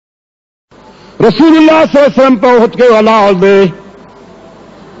رسول اللہ صلی اللہ علیہ وسلم په احد کې ولاړ دی.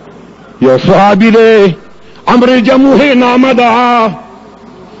 یو صحابي دی عمرو جموح نامه ده،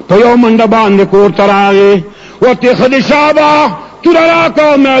 په یو منډه باندې کور ته راغی، ورته ښځې شابه توره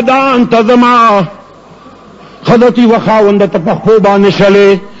راکړه میدان ته ځما. ښځه ته یوه خاونده ته په پښو باندې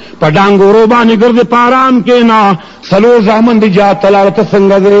شلې، په ډانګورو باندې ګرځې، په ارام کښېنه، څلور زامن دي جهاد ته لاړه، ته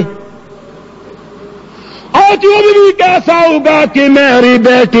څنګه دی؟ اور بھی کیسا ہوگا کہ میری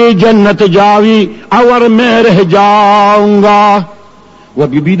بیٹی جنت جاوی اور میں رہ جاؤں گا. و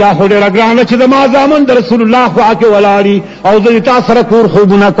بی بی دا خو ډېره ګرانه چې زما زامن د رسول الله خوا کې ولاړي او زه تا سره کور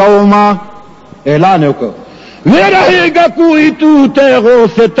خوبونه کومه. اعلان وکړ میں رہے گا کوئی تو تیغو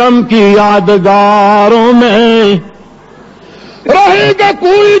ستم کی یادگاروں میں، رہے گا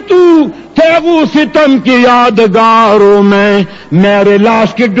کوئی تو تیغو ستم کی یادگاروں میں، میرے لاش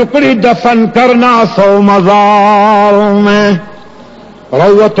کی ٹکڑی دفن کرنا 100 مزاروں میں.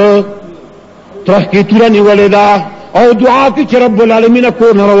 روت ترخ کی توره نیولې ده او دعا کی چې رب العالمین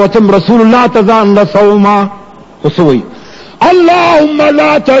کور نه روتم رسول الله ته ځان رسوما. خو څه وایي؟ اللهم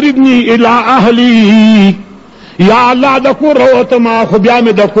لا تردني الى اهلي، یا الله د کور روتما خو بیا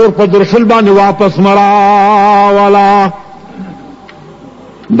مې د کور په درشل باندې واپس مرا والا.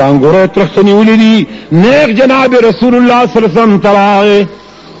 دانګوره ترخ نیولې دي، نیک جناب رسول الله صلی الله علیه وسلم تراغه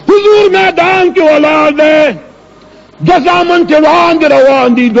حضور میدان کې ولاړ دی، د زامن ته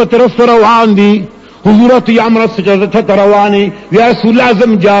روان دي، دو طرف روان دي. حضورت یامرت سجدت روانی یا رسول الله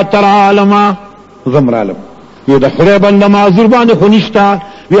زم جا تر عالم زم عالم یو د خدای بنده معذور باندې خنشتا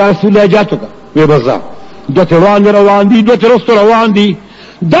یا رسول الله جاتو کا وی بزا دو روان دي، دو طرف روان دي.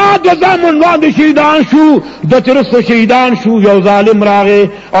 دا د زامن باندې شهیدان شو، د طرف شهیدان شو. یو ظالم راغی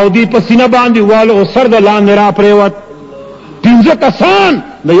او دی په سینه باندې والو سر د لاندې را پریوت. 15 کسان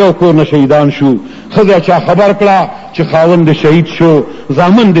د یو کور نه شهیدان شو. ښځه چا خبر کړه چې خاوند شهید شو،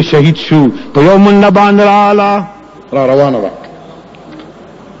 زامن د شهید شو، په یو منډه باندې رااله را روانه وه.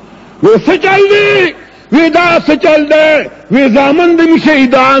 وی څه چل دی؟ وی دا څه چل دی؟ وی زامن دم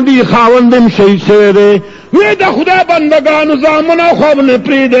شهیدان دي، خاوند دم شهید شوی دی. وی د خدای بندگانو زامن او خاوند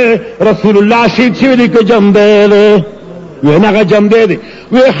پرېږدی، رسول الله شهید شوی دی که جمدی دی؟ وی نغه جمدی دی.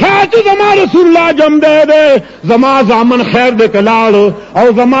 وی خاطر زما رسول الله جمدی دی، زما زامن خیر دی که لاړ او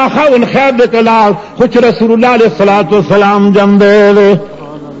زما خاوند خیر دی که لاړ، خو چې رسول الله علیه الصلاة والسلام جمدی دی.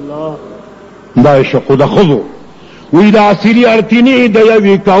 دا عشق د ښځو. وی دا اصلي اړتینې د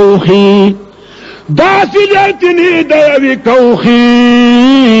یوې کوخي، دا اصلي اړتینې د یوې کوخي،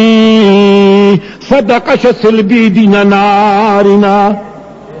 صدقش سلبی دین نارینا.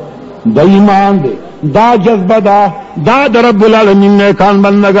 دا ایمان دی، دا جذبه دا د رب العالمین نیکان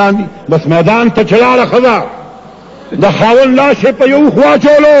بندگان دي. بس میدان ته چلاړه ښځه، د خاوند لاش په یو خوا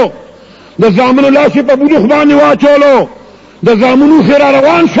چولو، د زامنو لاش په بل خوا باندې واچولو، د زامنو خیر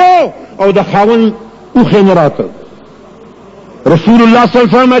روان شو او د خاوند اوخې نه راته. رسول الله صلی الله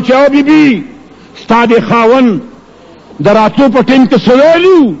علیه وسلم چې او بیبي ستا د خاوند د راتلو په ټیم کې څه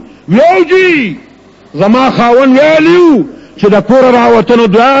ویلي؟ ویو جی زما خاوند ویلي چې د کور راوتنو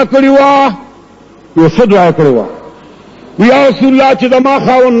دعا کړې وه. یو څه دعا کړې وه؟ یا رسول الله چې زما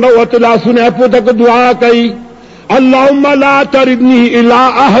خاوند راوته لاسونه یې پورته کړه دعا کوي، اللهم لا تردني الى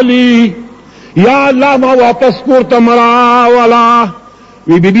اهلي، یا الله ما واپس کور ته مراوله.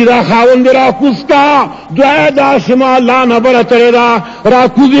 وی بیبی دا خاوند را کوز کا، دعا دا شما الله نه بره تړې ده، را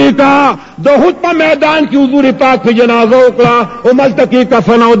کوزې کا. د احد په میدان کې حضور پاک په جنازه وکړه او ملته کې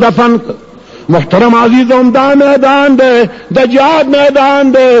کفن او دفن. محترم عزیزم دا میدان دی، د جهاد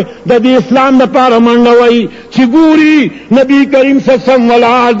میدان دی، د دې اسلام دپاره منډه وی چې ګوري نبی کریم صلی الله علیه وسلم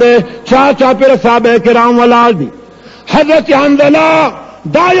ولاړ دی، چا پیر صحابه کرام ولاړ دي. حضرت حنظله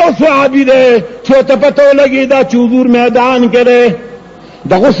دا یو صحابي دی چې ته پته ولګېده چې حضور میدان کې دی،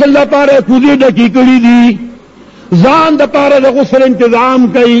 د غسل لپاره کوزې ډکې کړي دي، ځان دپاره د غسل انتظام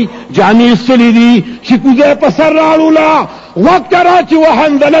کوي، جامې ایستلې دي چې کوزې په سر راړوله. وقت را چې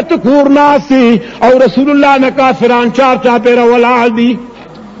وحنظله ته کور ناستې او رسول الله نه کافران چاپېره ولاړ دي.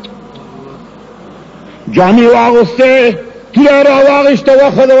 جامې واغوستې، توره راواغېسته،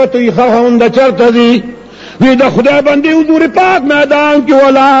 وښځه ورته وي ښه خاونده چېرته ځي؟ وی د خدای بندې حضور پاک میدان کې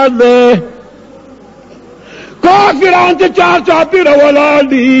ولاړ دی، کافران ته چاپېره ولاړ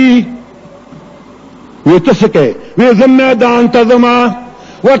دي. وی ته څه کوې؟ وی زه میدان ته ځمه.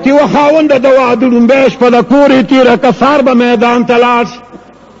 ورته و خاونده د واده لومبۍ شپه د کور یې تېره که سهار به میدان ته لاړ شي.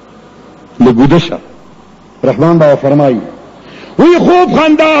 لږ وده شه. رحمان بابا فرمایي وی خوب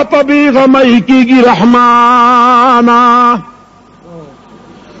خندا په بېغمۍ کېږي رحمانا،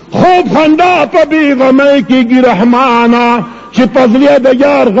 خوب خندا په بېغمۍ کېږي رحمانا، چې په زړه د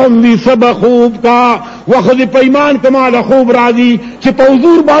یار غم وي څه به خوب کا، وخذ پیمان کمال خوب راضی چې په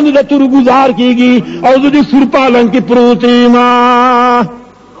حضور باندې د تور گزار کیږي او د سور پالن کې پروتې ما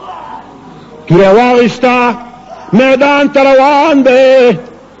توره واغشتا میدان تروان دے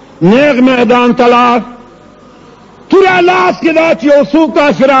نیغ میدان تلاف توره لاس کې دا چې یو څو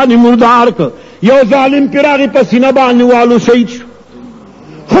کافران مردار ک یو ظالم پیراغی پسینه باندې والو شهید شو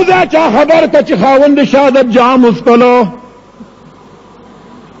خدا چا خبر کا چې خاوند شهادت جام اسکلو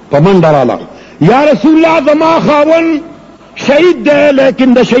پمن درالا یا رسول الله زما خاوند شهید ده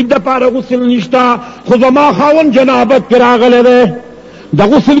لیکن د شهید لپاره غسل نشتا خو زما خاوند جنابت پیراغله ده د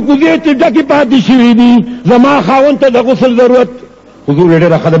غسل کوزې ته ډکې پاتې شوي دي زما خاوند ته د غسل ضرورت حضور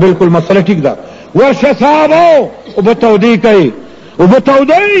ډېره ښه ده بالکل مسله ټیک ده ورشه صحابو اوبه تودې کوي اوبه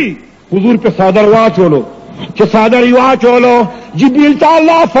تودې حضور په صادر واچولو چې صادر یې واچولو جبریل ته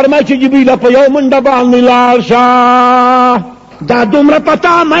الله فرمایي چې جبریل په یو منډه باندې لاړ شه دا دومره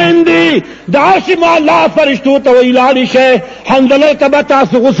پتا مېندې د عاشم الله فرشتو ته وی لاړې شه حنظله ته به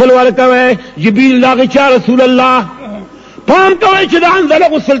تاسو غسل ورکوئ جبریل راغی چې رسول الله پام کوئ چې د حنظله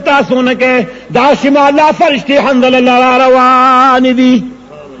غسل تاسو نه کوئ د عاشم الله فرشتې حنظله لاره روانې دي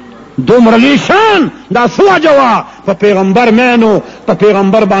دومره لوی شان دا څه وجه وه په پیغمبر مینو په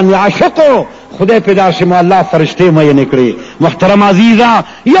پیغمبر باندې عاشقو خدای په د عاشم الله فرشتې مینې کړې محترم عزیزه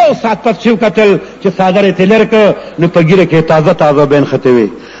یو ساعت پس چې وکتل چې څادر یې تلر که نو په ګیره کې تازه تازه اوبه نښتې وې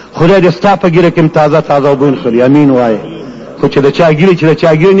خدای دې ستا په ګیره کې هم تازه تازه اوبه نښلي امین وایه خو چې د چا ګیرې چې د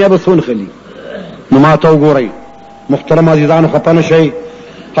چا ګیرې نه به څه ونښلي نو ما ته وګورئ محترم عزیزانو خفه نه شئ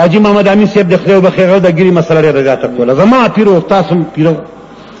حاجي محمد امین صاحب د خدای وبخښي هغه د ګیرې مسله ډېره زیاته کوله زما پیرو تاسو هم پیرو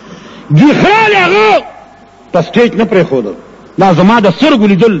ګیخال هغه په سټیج نه پرېښوده دا زما د سترګو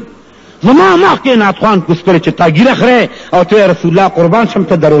لیدل زما مخکې نعتخوان کوز کړی چې تا ګیره خورې او ته رسول الله قربان شم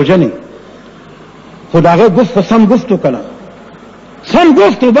ته دروژن یې خو د هغه ګفت سم ګفت وکړه سم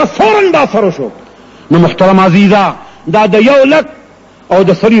ګفت بس فورن دا سره شو نو محترم عزیزه دا د 1,00,000 او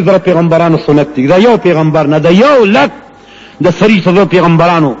د سری زره پیغمبرانو سنت دی دا یو پیغمبر نه د 1,00,000 د سری زره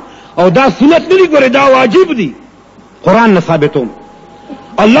پیغمبرانو او دا سنت نه دی ګوره دا واجب دی قرآن نه ثابتوم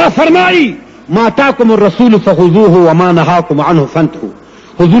الله فرمایي ما تاکم الرسول فخذوه وما نهاکم عنه فانتهوا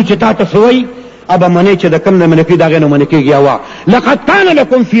حضور چې تا ته سوی ابا منی چې د کم نه منکې دا غې نه منکېږي وا لقد کان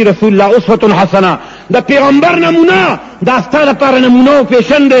لکم فی رسول الله اسوه حسنه د پیغمبر نمونه دا ستا لپاره نمونه او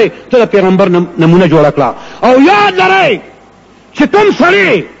پیشن دی ته د پیغمبر نمونه جوړه کړه او یاد لرئ چې کوم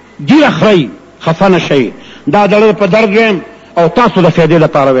سړی ګیره خورئ خفه نه شئ دا د زړه په درد ویم او تاسو د فایدې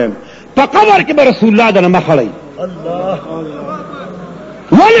لپاره ویم په قبر کې به رسول الله دنه مخ اړئ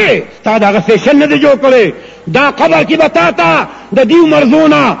ولې ستا د هغه فیشن نه دی جوړ کړی دا قبر کې به تا ته د دې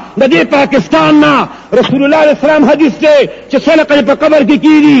مرزونه د دې پاکستان نه رسول الله علیه السلام حدیث دی چې صدقه په قبر کې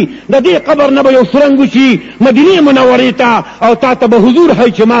کیږي د دې قبر نه به یو سرنګ وشي مدینې منورې ته او تا ته به حضور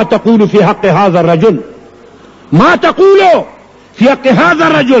هی چې ما تقول فی حق هذا الرجل ما تقول فی حق هذا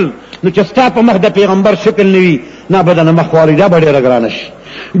الرجل نو چې ستا په مخ د پیغمبر شکل نه وي نه به دنه مخ والي دا به ډېره ګرانه شي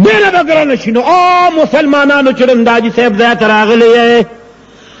ډېره به ګرانه شي نو مسلمانانو چې رنداجي صاحب ځای ته راغلی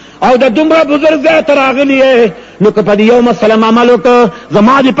او د دومره بزرګ ځای ته راغلی نو که په دې یو مسله عمل وکړه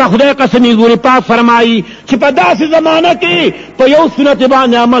زما دې په خدای قسمي ګورې پاک فرمایي چې په داسې زمانه کې په یو سنت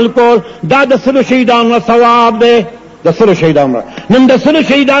باندې عمل کول دا د سلو شهیدانو ثواب دی د سلو شهیدانو نن د سلو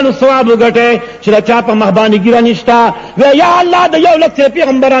شهیدانو ثواب وګټئ چې د چا په مخ باندې ګیره نشته وی یا الله د 1,00,000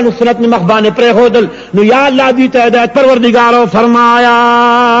 پیغمبرانو سنت مې مخ باندې پرېښودل نو یا الله دوی ته هدایت پروردګارو فرمایا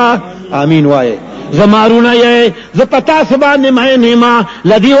آمین وایه زمارونه یې زه په تاسو باندې مین یم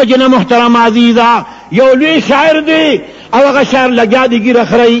لدې وجې نه محترم عزیزه یو لوی شاعر دی او هغه شاعر لګیا دی ګیره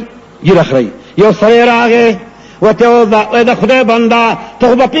خورئ یو سړی راغی وته وایي د خدای بنده ته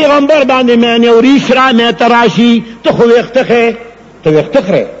خو په پیغمبر باندې مین یو ریش را مې ته راشي ته خو ویښته خې ته ویښته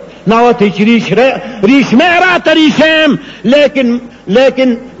خورې نه وته چې ریش مې راته ریشم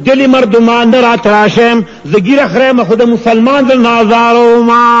لیکن دلی مردمان نه راته راشم زه ګیره خورم خو د مسلمان د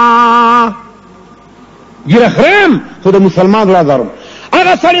نازاروما ګیره خورم خو د مسلمان رازاروم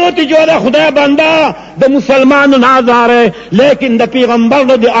هغه سړی وتی چې د خدای بنده د مسلمانو نه ازاره لیکن د پیغمبر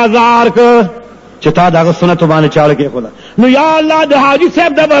د ازار که چې تا دغه سنتو باندې چاړه کېښوده نو یا الله د حاجي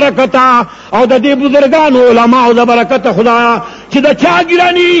صاحب د برکته او د دې بزرګانو علماو د برکته خدایا چې د چا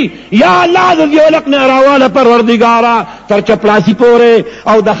ګراني یا الله د دې ولق نه راواله پروردګاره تر چپړاسي پورې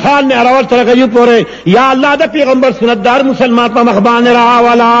او د خان نه راول تر غيو پورې یا الله د پیغمبر سنت دار مسلمان په مخ باندې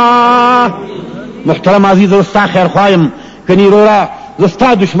راواله محترم عزیز استا خیر خوایم کني رورا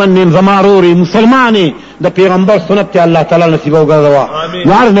زستا دشمن نیم زماروري مسلمانې د پیغمبر سنت ته الله تعالی نصیب وګرځوا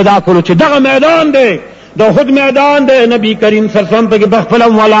نار نه دا کولو چې دغه میدان دی د خود میدان دی نبی کریم صلی الله علیه وسلم په بخپل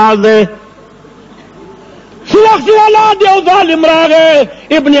ولال دی سلخ ولاد یو ظالم راغی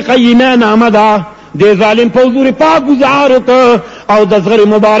ابن قیمه نامه ده دې ظالم په حضور پاک گزار وکړ او د زغر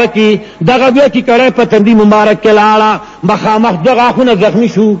مبارکي دغه بیا کې کړه په تندي مبارک کې لاړه مخامخ دغه غاښونه زخمی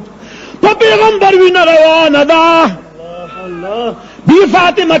شو په پیغمبر وینه روانه ده بی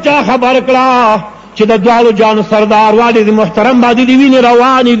فاطمه چا خبر کړه چې د دوالو جانو سردار والد محترم باندې دی ویني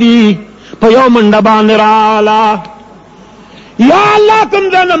روانې دي په یو منډه باندې رااله یا الله کوم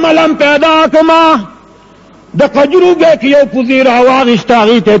ځای ملم پیدا کما د قجروګه کې یو پوزي راواغشته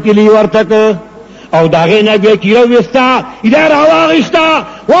هغې ته تلي ورته او د هغې نه بیا کیره ویسته دا راواغشته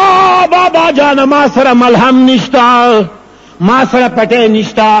وا بابا جانه ما سره ملهم نشته ما سره پټی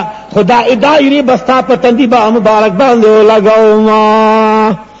نشته خو دا دایرې به ستا په تندي به مبارک باندې ولګوم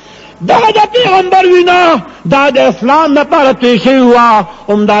دا د پیغمبر وینا دا د اسلام لپاره توی شوي وه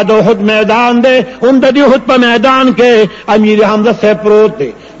هم دا د احد میدان دی هم د دې احد په میدان کې امیر حمزه صاحب پروت دی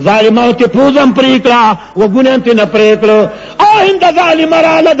ظالمانو ته پوزم پرې کړه وګونه هم ترې نه پرې کړه او هند ظالمه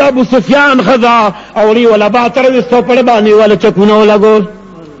راله د ابو سفیان ښځه او وړي وله باتره ویستو پړې باندې وله چکونه ولګول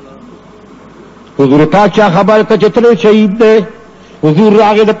حضور پاک چا خبر که چې تلو شهید دی حضور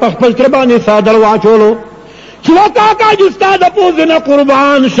راغې د خپل تره باندې څادر واچولو چې کاکا جي ستا د پوزې نه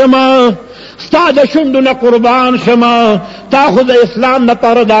قربان شمه ستا د شونډو نه قربان شمه تا خو د اسلام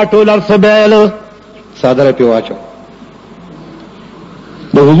لپاره دا ټول هر څه بیل څادر پې واچو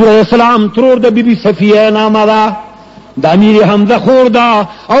د حضور علیه السلام ترور د بی بي صفیه نامه ده د امیر حمزه خور ده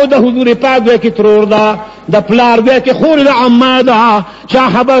او د حضور پاک بیا کې ترور ده د پلار بیا کې خور د عمه ده چا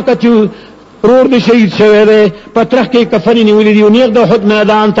خبر که چې رور د شهید شوی دی په ترخ کې کفنې نیولې دي او نیغ د احد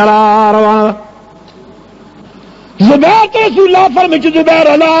میدان ته روانه زبیر ته رسول الله فرمایي چې زبیر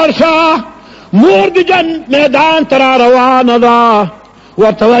لاړ شه مور د جنگ میدان ته روانه ده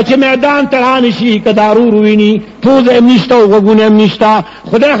ورته وایه چې میدان ته رانشي که دا رور وویني پوزه هم نشته او غوږونه هم نشته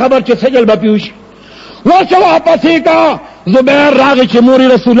خدای خبر چې سجل به پې وشي ورشه واپسې که زبیر راغی چې مور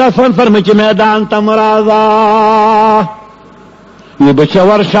رسول الله صلی فرمایي چې میدان ته مه راځه وی بچه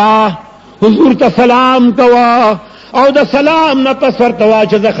ورشه حضور ته سلام کوه او د سلام نه پس ورته وایه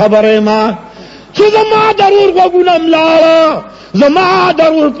چې زه خبر یم چې زما ضرور غوږونه م لاړه زما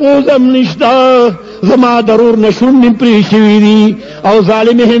ضرور پوزم نشته زما ضرور نشون م پرې شوي دي او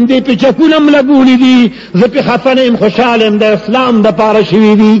ظالم هندي پې چکونه م لګولي دي زه پې خفه نه یم خوشحاله یم د اسلام دپاره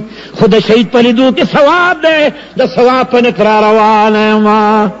شوي دي خو د شهید په لیدو کې ثواب دی د ثواب په نک را روانه یم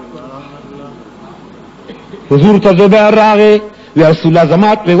حضور ته زبیر راغی وی رسول الله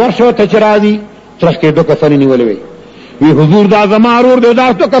زما پې ورشه ته چې راځي ترخ کې دوه کفنې نیولې وی وی حضور دا زما رور دی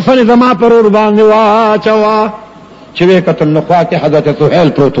دا تو کفن زما پر رور باندې واچوا چې وی کتل نو خوا کې حضرت سهیل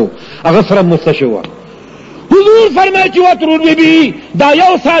پروتو هغه سره مستشفی و حضور فرمایي چې وترور بی بی دا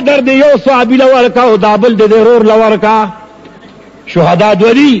یو صادر دی یو صحابي لورکا او دا بل د رور لورکا شهدا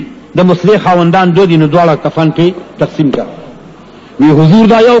دوی د مسلح خاوندان دو دي نو دواړه کفن کې تقسیم کړ وی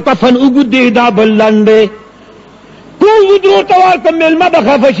حضور دا یو کفن وګد دی دا بل لاندې کوم درو توار کوم ملما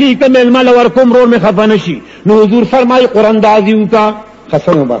بخفه شي کوم ملما لور کوم رور می خفه نشي نو حضور فرمای قران دازي وکا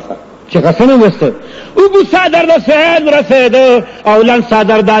قسم وباسه چې قسم وسته او ګو صادر د سید رسید او لن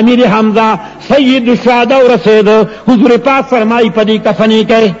صادر د امیر حمزه سید الشهدا رسید حضور پاک فرمای پدی کفنی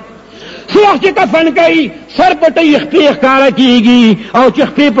کوي څوک چې کفن کوي سر پټي اخپی ښکارا کیږي او چې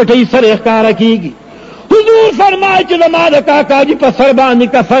اخپی پټي سر ښکارا کیږي حضور فرمای چې زما د کاکا جي په سر باندې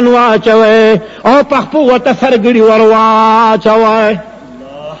کفن واچوي او په خپو ورته سرګړي ور واچوي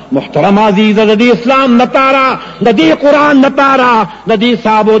محترم عزیز د دې اسلام لپاره د دې قرآن لپاره د دې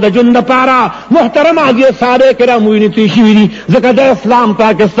صحابو د جون لپاره محترم عزیز صحابه کرام ویني توی شوي دي ځکه د اسلام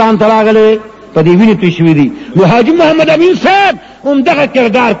پاکستان ته راغلی په دې ویني توی شوي دي نو حاجي محمد امین صاحب هم دغه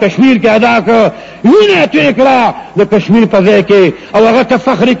کردار کشمیر کې ادا کړ وینه توی کړه د کشمیر په ځای کې او هغه ته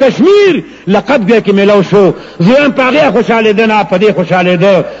فخر کشمیر لقب بیا کې میلاو شو زه هم په هغې خوشحالېده نه په دې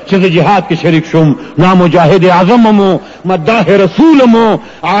خوشحالېده چې زه جهاد کې شریک شوم نا مجاهد اعظم مو مداح رسول مو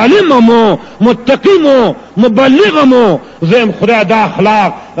عالم مو متقی مو مبلغ مو زه هم خدای دا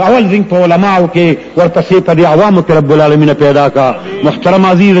اخلاق اول زنګ په علماو کې ورپسې په دې عوامو کې رب العالمین پیدا کا محترم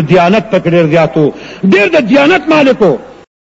عزیز دیانت پکې ډېر زیاتو ډېر د دیانت مالکو